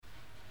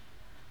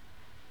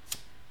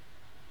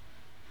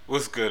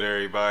What's good,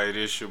 everybody?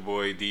 This your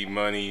boy D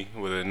Money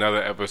with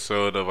another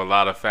episode of A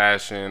Lot of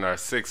Fashion, our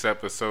sixth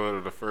episode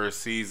of the first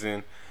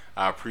season.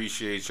 I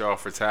appreciate y'all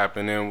for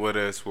tapping in with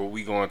us. What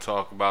we going to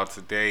talk about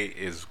today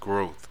is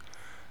growth.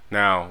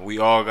 Now, we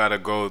all got to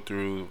go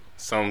through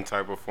some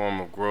type of form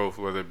of growth,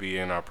 whether it be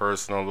in our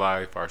personal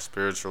life, our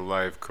spiritual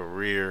life,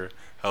 career,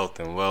 health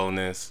and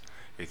wellness,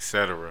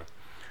 etc.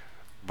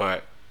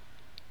 But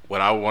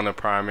what I want to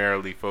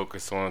primarily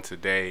focus on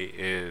today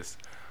is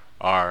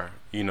our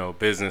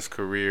business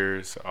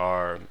careers,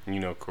 our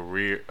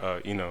career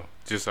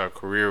just our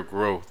career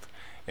growth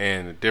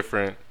and the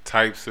different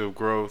types of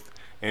growth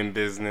in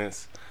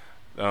business,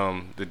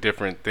 the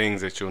different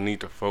things that you'll need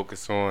to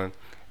focus on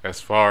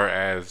as far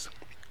as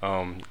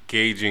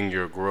gauging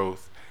your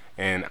growth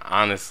and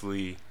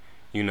honestly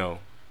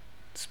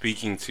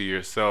speaking to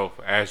yourself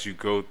as you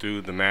go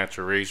through the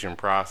maturation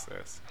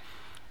process.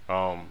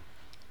 One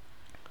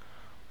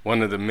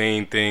of the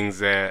main things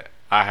that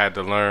I had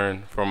to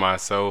learn for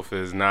myself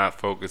is not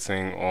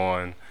focusing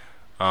on,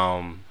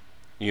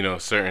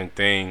 certain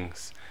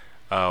things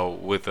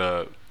with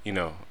a,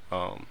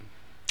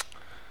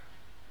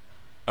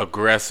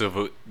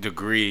 aggressive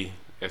degree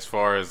as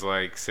far as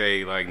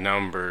say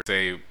numbers,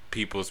 say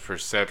people's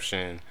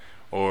perception,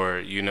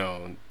 or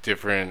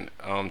different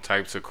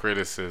types of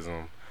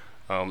criticism.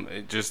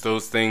 Just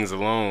those things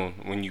alone,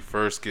 when you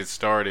first get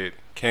started,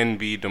 can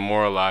be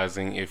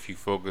demoralizing if you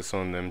focus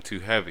on them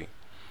too heavy.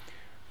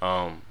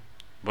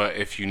 But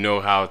if you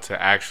know how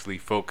to actually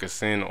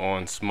focus in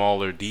on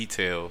smaller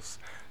details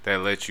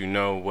that let you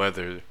know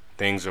whether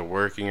things are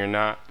working or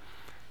not,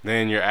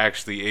 then you're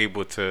actually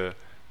able to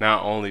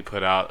not only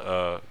put out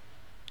a,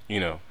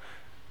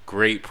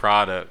 great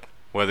product,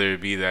 whether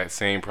it be that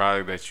same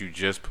product that you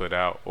just put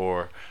out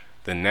or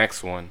the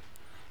next one,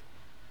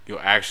 you'll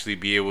actually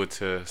be able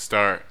to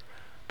start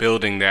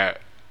building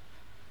that,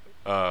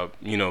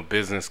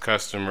 business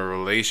customer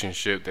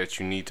relationship that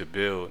you need to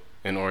build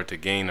in order to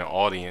gain an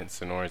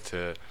audience, in order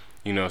to,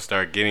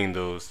 start getting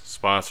those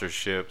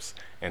sponsorships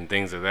and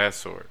things of that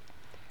sort.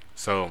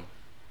 So,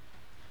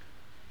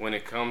 when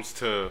it comes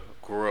to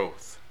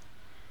growth,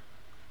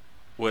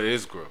 what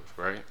is growth,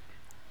 right?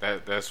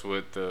 That's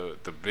what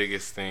the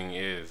biggest thing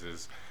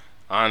is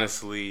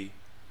honestly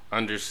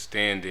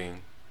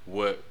understanding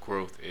what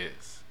growth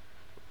is.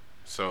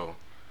 So,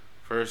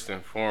 first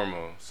and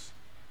foremost,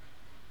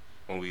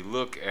 when we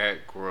look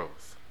at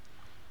growth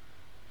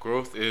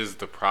is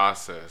the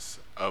process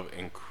of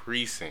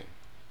increasing.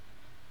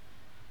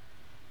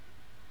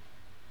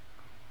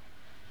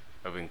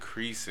 I'm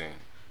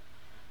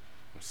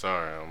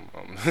sorry,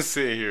 I'm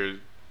sitting here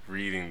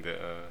reading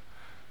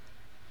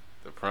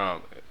the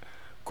prompt.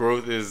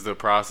 Growth is the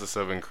process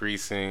of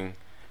increasing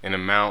in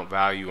amount,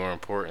 value, or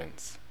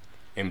importance.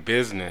 In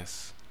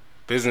business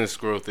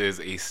growth is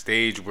a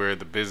stage where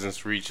the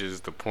business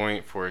reaches the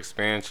point for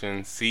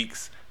expansion,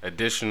 seeks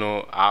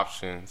additional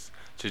options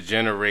to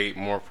generate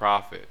more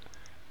profit.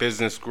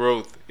 Business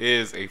growth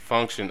is a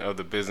function of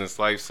the business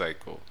life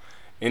cycle,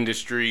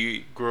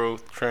 industry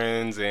growth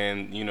trends,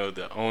 and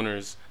the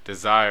owner's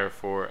desire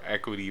for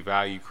equity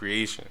value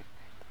creation.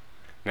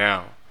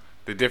 Now,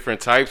 the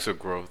different types of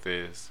growth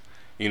is,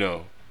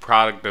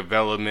 product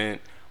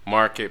development,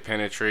 market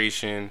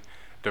penetration,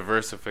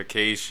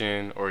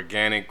 diversification,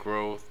 organic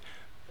growth.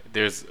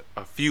 There's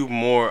a few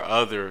more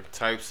other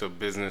types of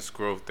business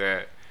growth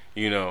that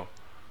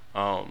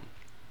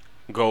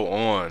go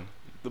on,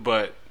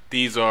 but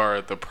these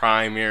are the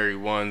primary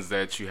ones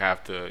that you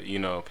have to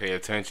pay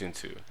attention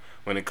to.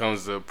 When it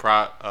comes to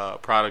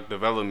product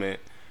development,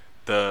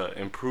 the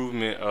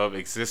improvement of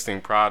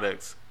existing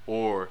products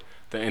or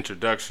the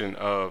introduction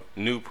of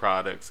new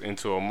products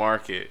into a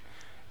market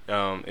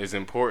is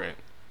important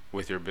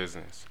with your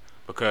business,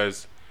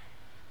 because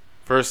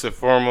first and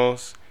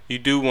foremost, you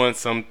do want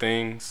some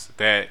things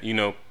that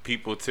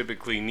people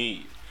typically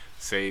need.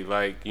 Say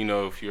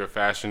if you're a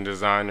fashion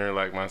designer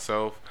like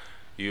myself,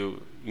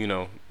 you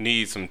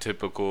need some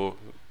typical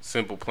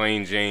simple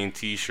plain Jane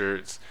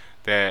t-shirts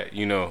that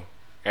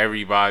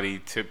everybody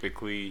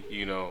typically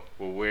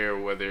will wear,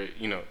 whether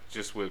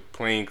just with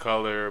plain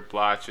color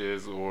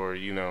blotches or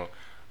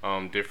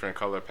different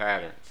color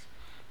patterns,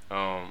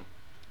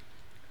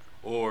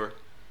 or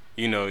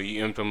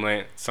you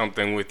implement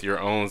something with your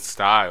own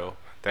style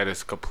that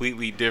is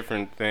completely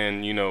different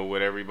than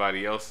what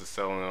everybody else is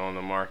selling on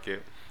the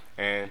market,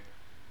 and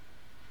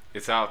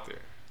it's out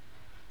there.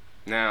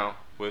 Now,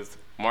 with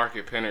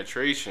market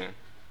penetration,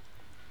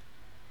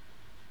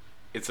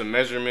 it's a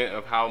measurement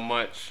of how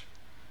much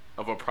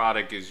of a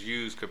product is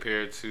used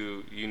compared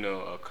to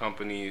a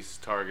company's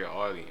target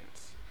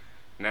audience.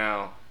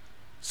 Now,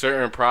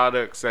 certain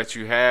products that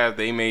you have,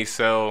 they may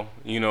sell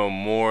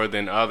more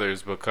than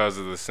others because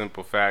of the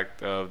simple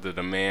fact of the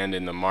demand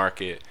in the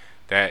market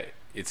that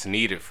it's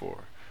needed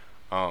for.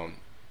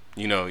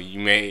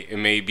 It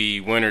may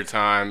be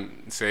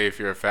wintertime, say if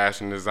you're a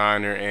fashion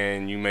designer,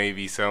 and you may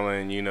be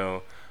selling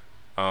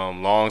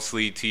long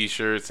sleeve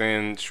t-shirts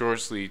and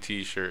short sleeve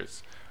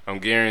t-shirts. I'm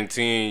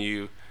guaranteeing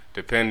you,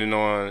 depending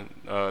on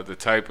the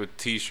type of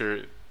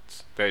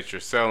t-shirts that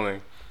you're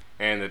selling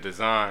and the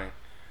design.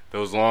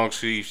 Those long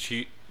sleeve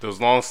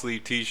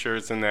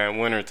t-shirts in that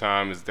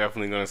wintertime is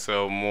definitely going to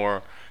sell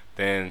more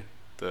than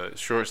the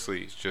short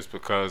sleeves just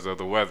because of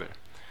the weather.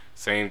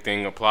 Same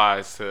thing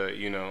applies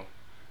to,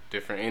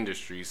 different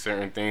industries.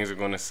 Certain things are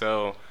going to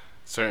sell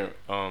certain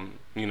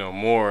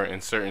more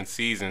in certain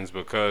seasons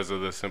because of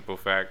the simple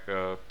fact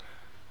of,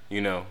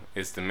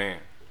 it's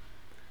demand.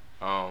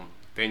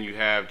 Then you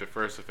have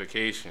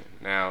diversification.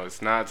 Now,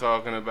 it's not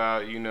talking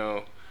about,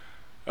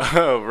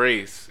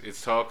 race.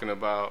 It's talking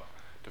about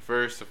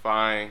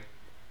diversifying,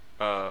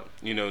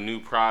 new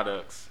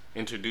products,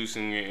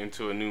 introducing it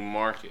into a new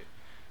market.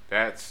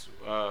 That's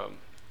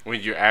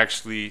when you're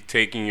actually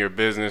taking your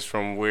business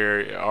from where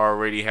it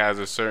already has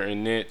a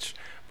certain niche,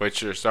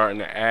 but you're starting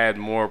to add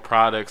more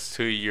products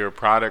to your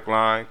product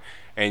line,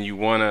 and you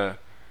want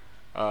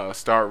to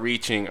start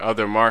reaching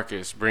other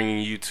markets, bringing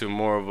you to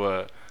more of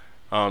a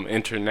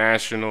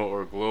international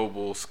or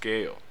global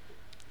scale.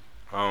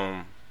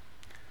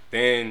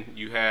 Then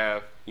you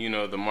have,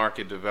 the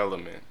market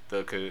development.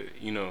 The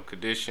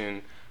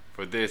condition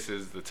for this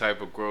is the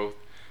type of growth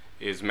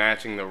is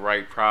matching the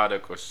right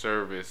product or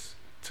service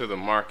to the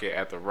market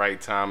at the right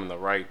time and the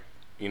right,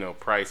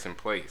 price and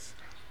place.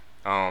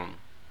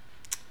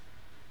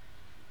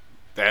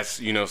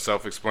 That's,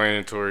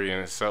 self-explanatory in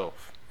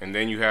itself. And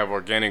then you have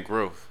organic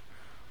growth.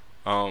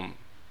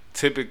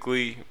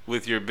 Typically,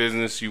 with your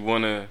business,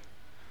 we're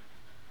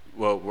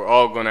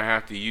all going to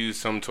have to use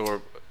some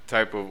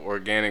type of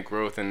organic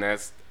growth, and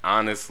that's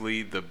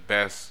honestly the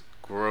best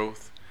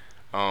growth,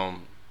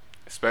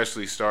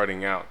 especially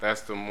starting out.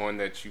 That's the one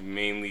that you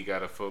mainly got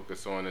to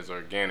focus on is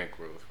organic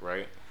growth,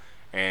 right?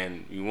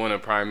 And you want to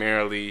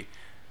primarily,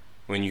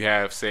 when you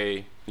have,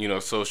 say,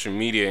 social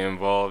media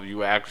involved,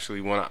 you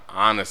actually want to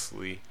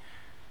honestly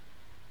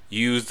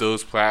use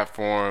those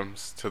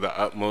platforms to the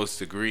utmost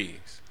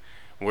degrees.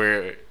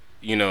 Where,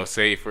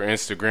 say for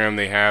Instagram,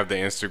 they have the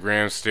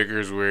Instagram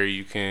stickers where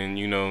you can,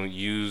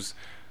 use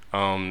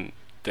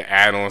the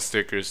add-on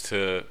stickers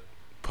to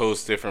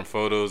post different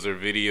photos or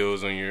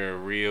videos on your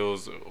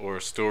reels or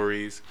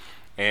stories,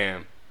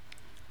 and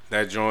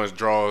that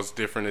draws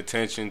different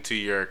attention to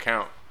your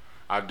account.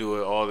 I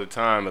do it all the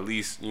time, at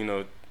least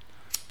 2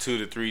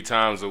 to 3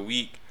 times a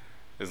week,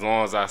 as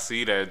long as I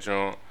see that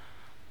joint,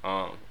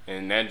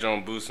 and that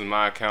joint boosts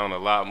my account a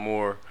lot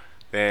more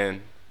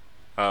than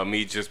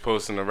me just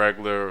posting a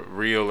regular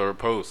reel or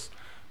post.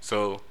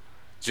 So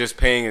just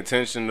paying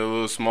attention to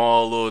those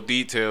small little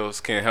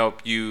details can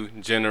help you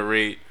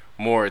generate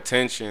more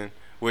attention,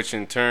 which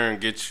in turn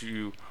gets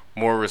you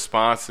more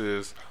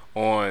responses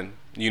on,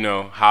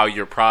 how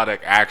your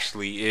product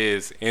actually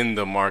is in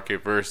the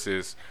market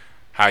versus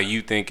how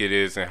you think it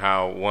is and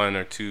how 1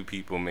 or 2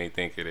 people may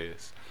think it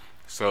is.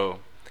 So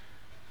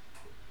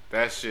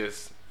that's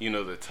just,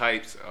 the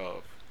types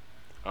of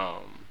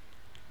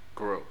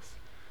growth.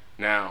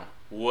 Now,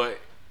 what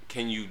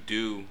can you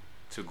do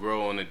to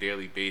grow on a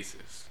daily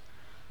basis?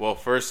 Well,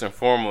 first and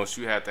foremost,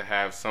 you have to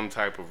have some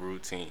type of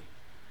routine.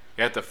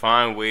 You have to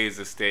find ways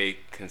to stay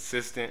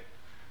consistent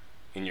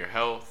in your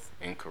health,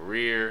 in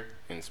career,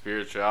 in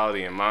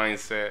spirituality and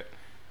mindset.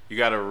 You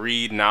got to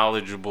read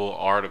knowledgeable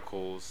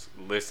articles,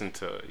 listen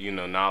to,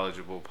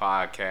 knowledgeable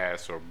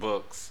podcasts or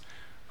books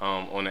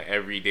on an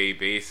everyday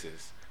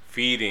basis,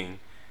 feeding,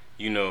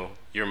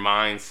 your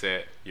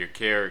mindset, your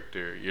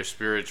character, your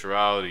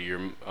spirituality,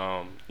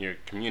 your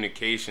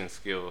communication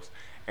skills,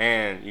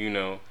 and,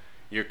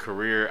 your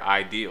career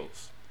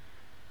ideals.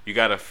 You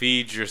got to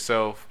feed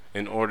yourself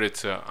in order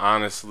to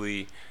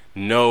honestly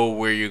know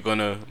where you're going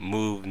to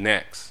move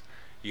next.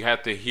 You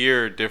have to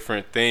hear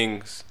different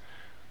things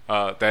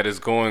that is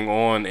going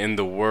on in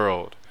the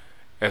world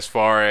as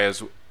far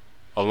as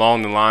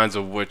along the lines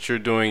of what you're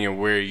doing and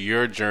where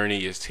your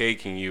journey is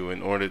taking you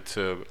in order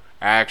to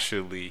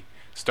actually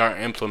start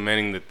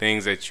implementing the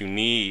things that you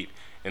need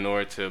in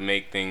order to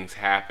make things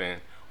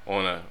happen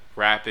on a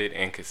rapid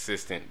and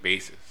consistent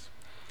basis.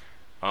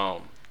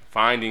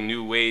 Finding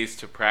new ways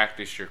to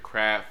practice your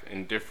craft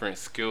and different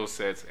skill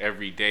sets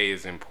every day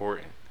is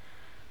important.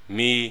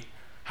 Me,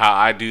 how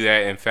I do that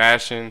in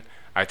fashion,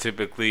 I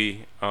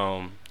typically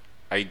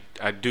I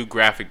do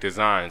graphic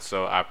design,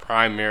 so I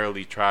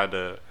primarily try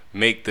to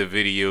make the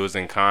videos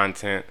and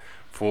content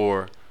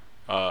for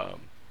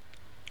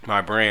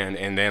my brand,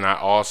 and then I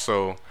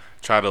also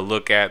try to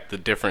look at the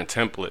different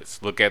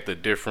templates, look at the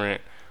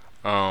different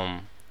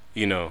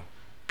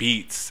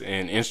beats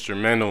and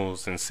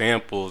instrumentals and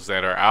samples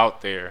that are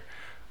out there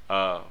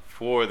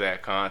for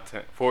that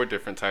content, for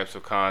different types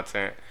of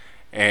content,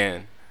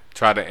 and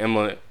try to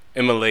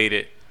emulate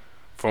it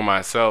for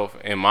myself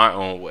in my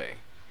own way.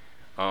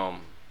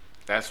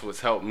 That's what's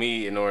helped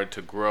me in order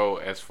to grow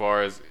as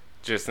far as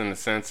just in the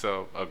sense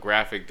of a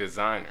graphic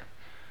designer.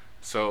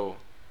 So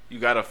you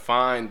got to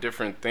find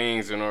different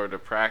things in order to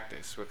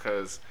practice,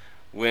 because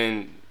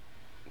when,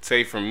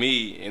 say for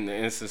me, in the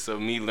instance of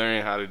me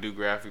learning how to do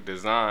graphic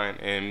design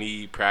and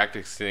me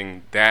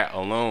practicing that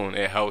alone,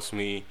 it helps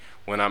me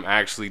when I'm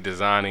actually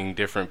designing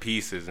different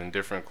pieces and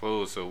different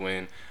clothes. So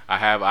when I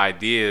have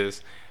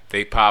ideas,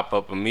 they pop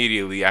up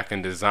immediately. I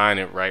can design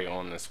it right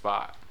on the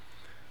spot.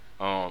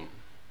 Um,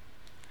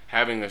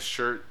 Having a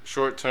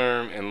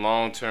short-term and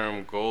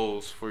long-term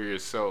goals for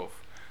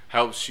yourself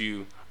helps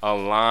you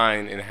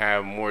align and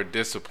have more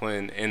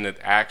discipline in the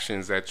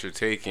actions that you're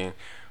taking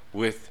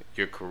with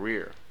your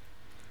career.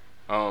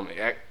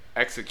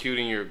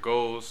 Executing your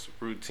goals,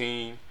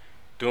 routine,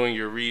 doing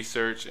your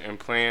research and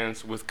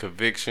plans with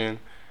conviction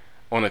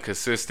on a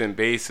consistent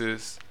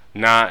basis,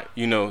 not,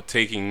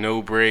 taking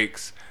no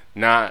breaks,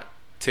 not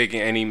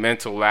taking any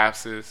mental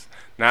lapses,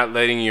 not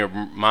letting your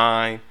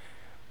mind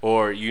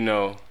or,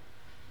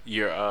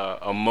 your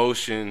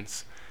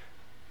emotions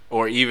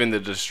or even the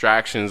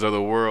distractions of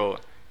the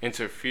world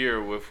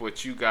interfere with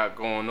what you got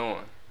going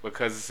on.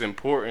 Because it's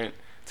important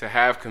to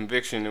have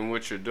conviction in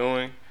what you're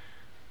doing,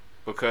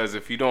 because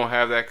if you don't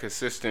have that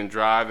consistent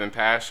drive and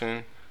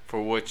passion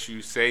for what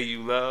you say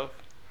you love,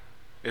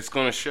 it's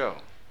going to show.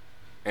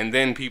 And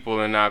then people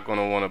are not going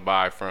to want to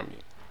buy from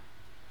you.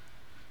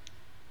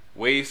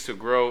 Ways to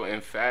grow in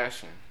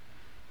fashion.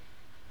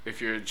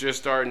 If you're just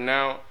starting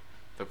out,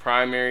 the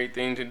primary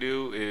thing to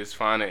do is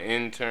find an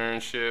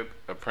internship,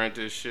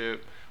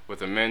 apprenticeship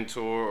with a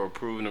mentor or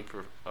proven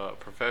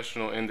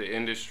professional in the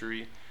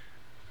industry.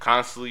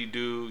 Constantly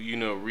do,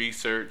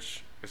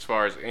 research as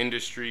far as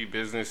industry,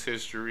 business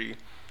history,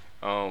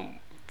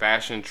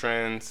 fashion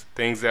trends,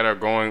 things that are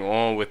going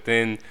on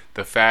within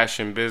the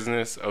fashion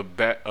business.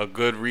 A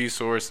good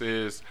resource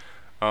is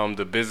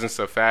the Business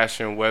of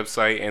Fashion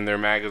website and their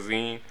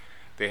magazine.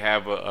 They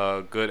have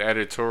a good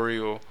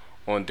editorial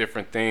on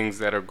different things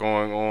that are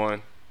going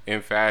on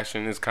in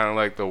fashion. It's kind of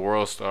like the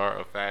World Star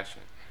of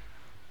fashion.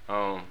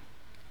 Well,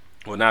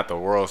 not the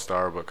World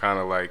Star, but kind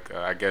of like,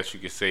 I guess you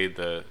could say,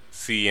 the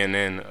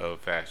CNN of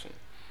fashion.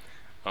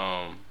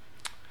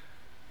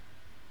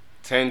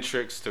 10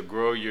 tricks to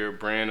grow your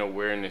brand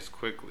awareness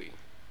quickly.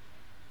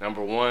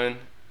 Number 1,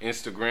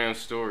 Instagram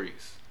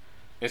Stories.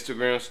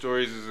 Instagram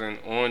Stories is an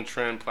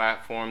on-trend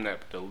platform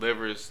that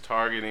delivers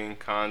targeting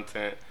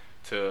content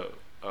to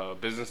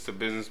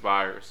business-to-business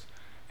buyers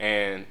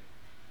and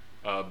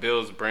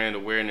builds brand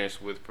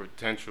awareness with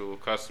potential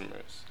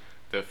customers.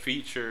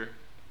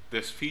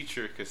 This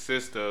feature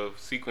consists of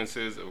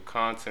sequences of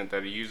content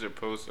that a user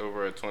posts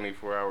over a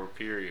 24-hour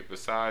period.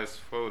 Besides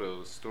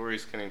photos,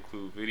 stories can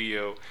include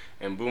video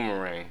and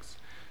boomerangs,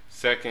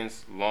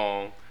 seconds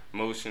long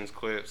motions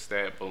clips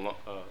that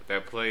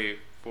play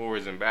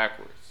forwards and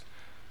backwards.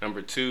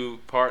 Number 2,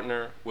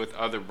 partner with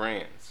other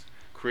brands.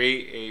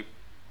 Create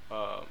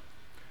a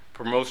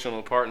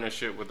promotional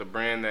partnership with a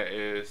brand that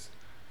is,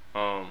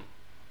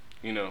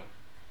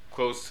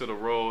 close to the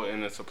role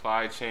in the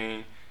supply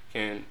chain.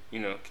 Can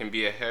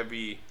be a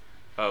heavy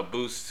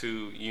boost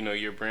to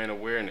your brand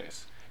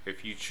awareness.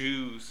 If you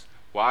choose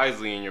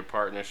wisely in your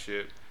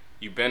partnership,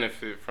 you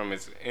benefit from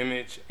its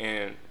image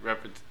and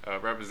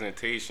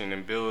representation,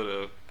 and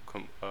build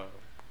a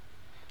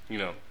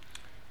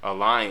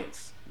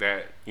alliance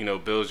that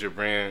builds your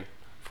brand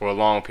for a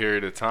long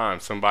period of time.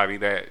 Somebody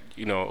that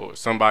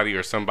somebody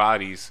or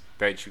somebody's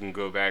that you can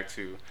go back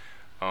to,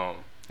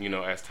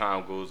 as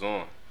time goes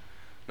on.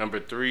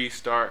 Number 3,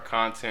 start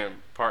content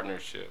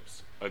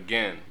partnerships.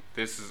 Again,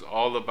 this is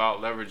all about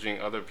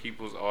leveraging other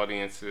people's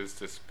audiences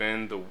to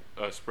spread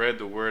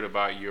the word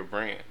about your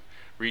brand.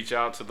 Reach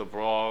out to the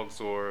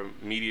blogs or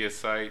media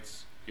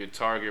sites your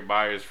target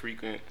buyers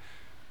frequently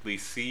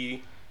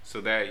see, so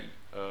that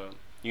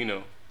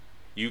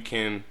you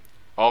can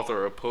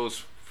author a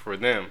post for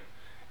them.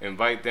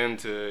 Invite them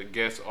to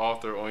guest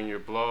author on your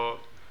blog.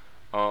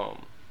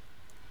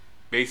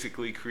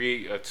 Basically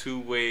create a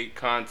two-way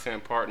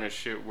content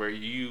partnership where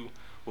you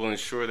will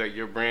ensure that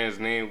your brand's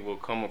name will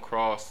come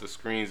across the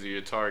screens of your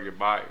target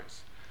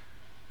buyers.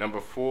 Number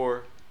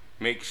 4,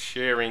 make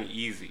sharing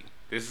easy.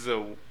 This is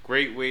a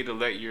great way to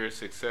let your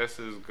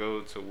successes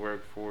go to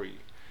work for you.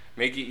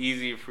 Make it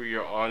easier for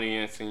your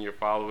audience and your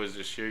followers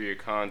to share your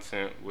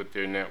content with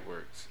their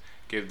networks.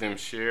 Give them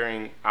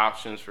sharing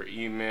options for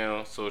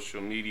email,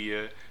 social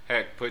media.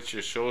 Heck, put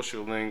your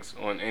social links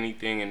on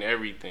anything and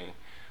everything.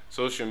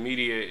 Social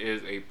media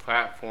is a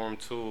platform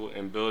tool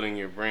in building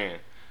your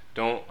brand.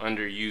 Don't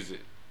underuse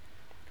it.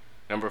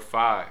 Number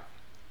 5,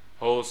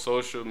 hold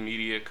social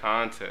media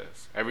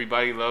contests.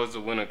 Everybody loves to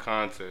win a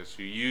contest.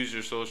 You use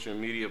your social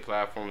media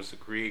platforms to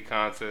create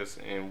contests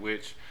in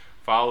which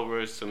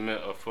followers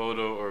submit a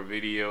photo or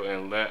video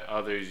and let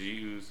others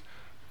users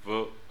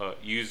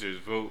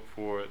vote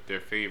for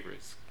their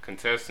favorites.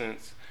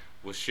 Contestants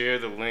will share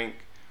the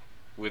link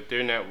with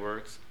their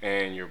networks,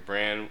 and your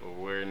brand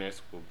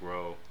awareness will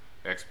grow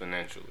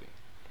exponentially.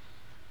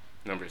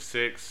 Number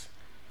 6,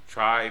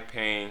 try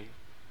paying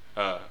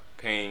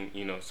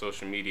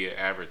social media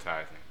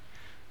advertising.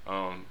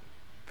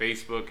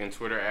 Facebook and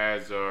Twitter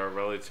ads are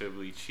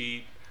relatively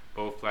cheap.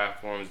 Both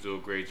platforms do a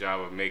great job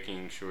of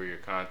making sure your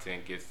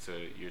content gets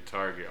to your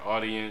target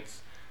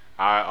audience.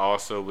 I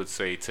also would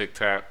say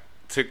TikTok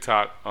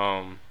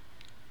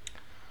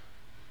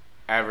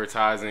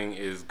advertising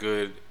is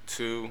good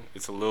too.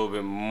 It's a little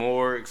bit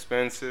more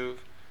expensive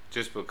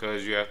just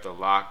because you have to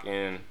lock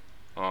in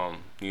a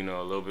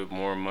little bit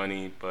more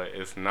money, but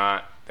it's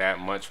not that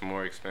much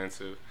more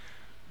expensive.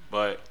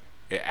 But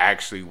it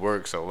actually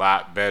works a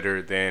lot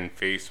better than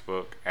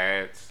Facebook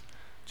ads,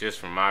 just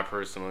from my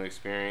personal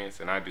experience.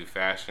 And I do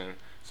fashion,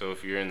 so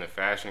if you're in the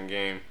fashion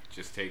game,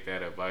 just take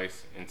that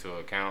advice into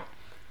account.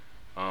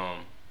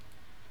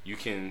 You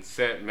can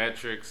set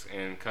metrics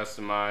and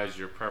customize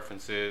your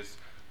preferences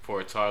for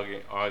a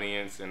target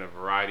audience in a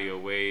variety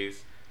of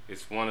ways.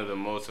 It's one of the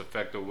most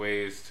effective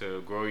ways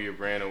to grow your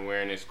brand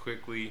awareness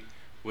quickly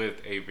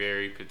with a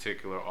very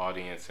particular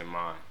audience in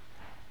mind.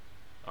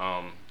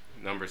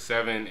 Number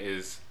 7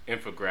 is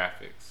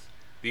infographics.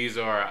 These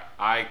are an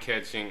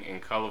eye-catching and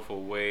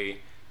colorful way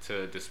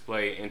to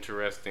display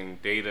interesting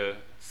data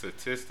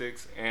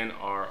statistics and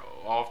are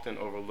often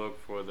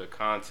overlooked for the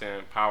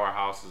content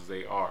powerhouses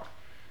they are.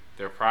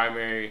 Their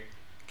primary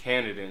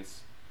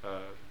candidates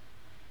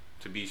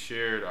to be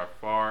shared are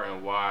far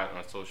and wide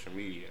on social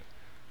media.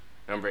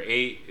 Number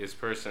 8 is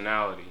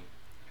personality.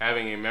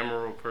 Having a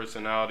memorable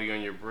personality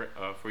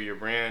on for your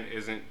brand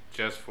isn't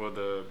just for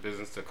the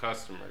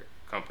business-to-customer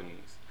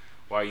companies.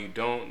 While you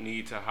don't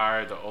need to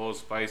hire the Old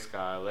Spice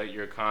guy, let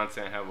your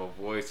content have a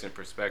voice and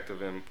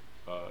perspective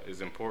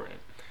is important.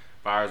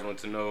 Buyers want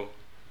to know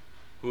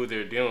who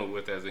they're dealing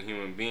with as a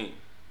human being.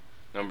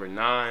 Number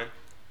 9,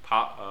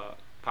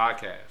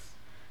 podcasts.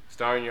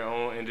 Starting your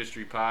own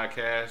industry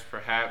podcast,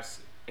 perhaps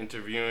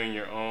interviewing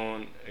your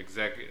own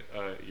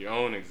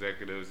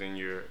executives and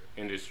your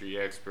industry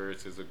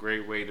experts, is a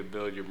great way to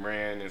build your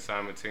brand and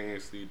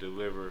simultaneously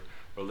deliver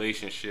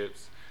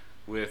relationships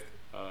with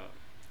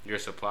your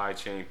supply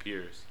chain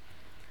peers.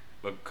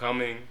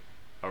 Becoming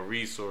a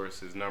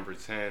resource is number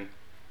 10.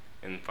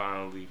 And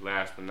finally,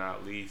 last but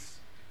not least,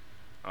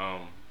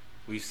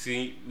 we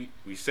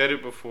said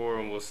it before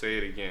and we'll say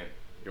it again.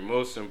 Your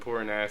most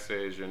important asset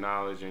is your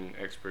knowledge and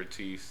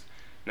expertise,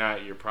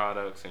 not your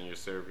products and your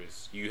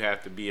service. You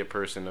have to be a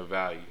person of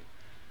value.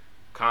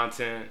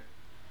 Content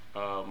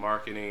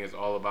marketing is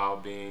all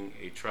about being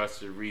a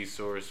trusted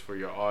resource for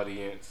your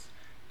audience.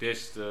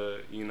 Ditch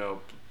the,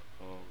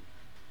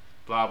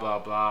 blah, blah,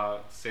 blah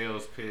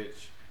sales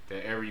pitch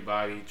that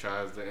everybody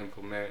tries to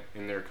implement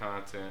in their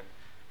content,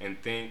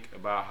 and think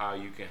about how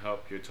you can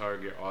help your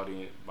target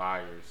audience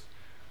buyers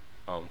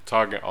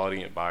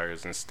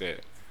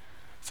instead.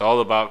 It's all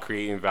about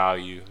creating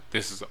value.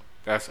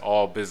 That's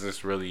all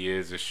business really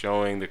is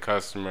showing the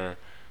customer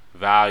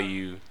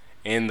value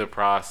in the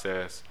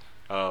process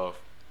of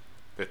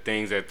the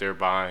things that they're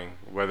buying,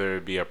 whether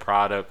it be a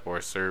product or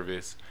a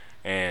service,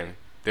 and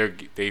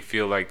they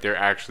feel like they're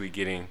actually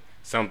getting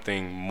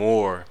something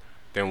more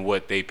than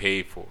what they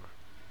paid for.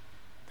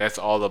 That's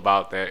all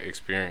about that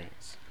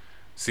experience.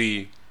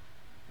 See,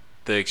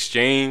 the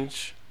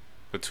exchange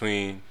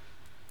between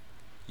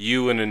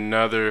you and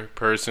another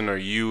person or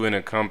you and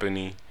a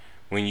company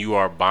when you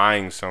are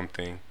buying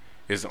something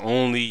is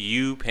only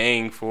you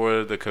paying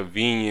for the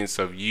convenience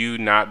of you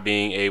not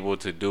being able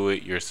to do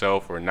it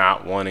yourself or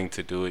not wanting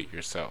to do it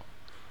yourself.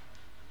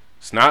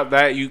 It's not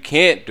that you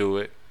can't do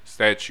it, it's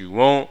that you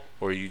won't,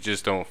 or you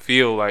just don't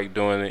feel like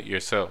doing it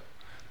yourself.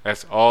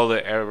 That's all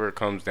it ever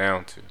comes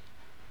down to.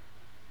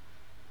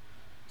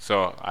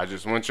 So I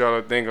just want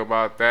y'all to think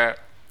about that.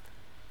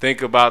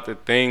 Think about the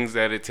things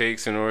that it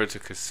takes in order to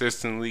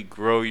consistently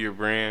grow your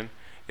brand.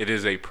 It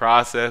is a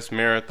process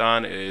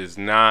marathon. It is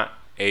not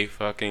a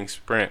fucking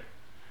sprint.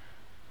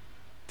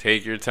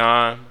 Take your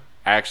time.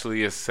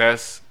 Actually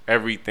assess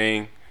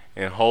everything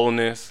in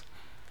wholeness.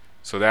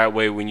 So that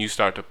way when you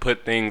start to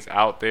put things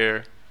out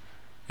there,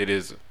 it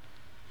is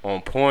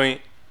on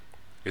point,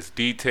 it's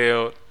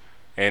detailed,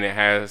 and it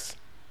has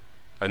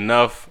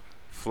enough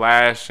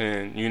flash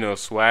and,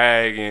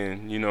 swag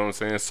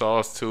and,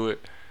 sauce to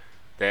it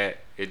that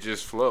it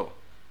just flow.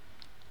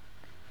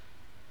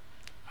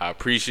 I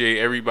appreciate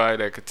everybody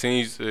that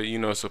continues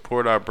to,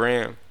 support our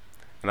brand.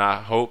 And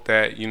I hope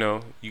that,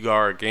 you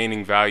are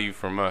gaining value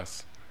from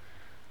us.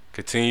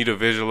 Continue to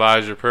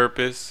visualize your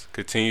purpose.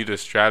 Continue to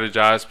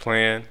strategize,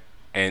 plan,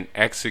 and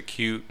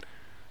execute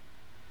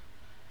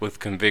with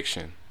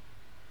conviction.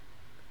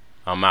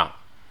 I'm out.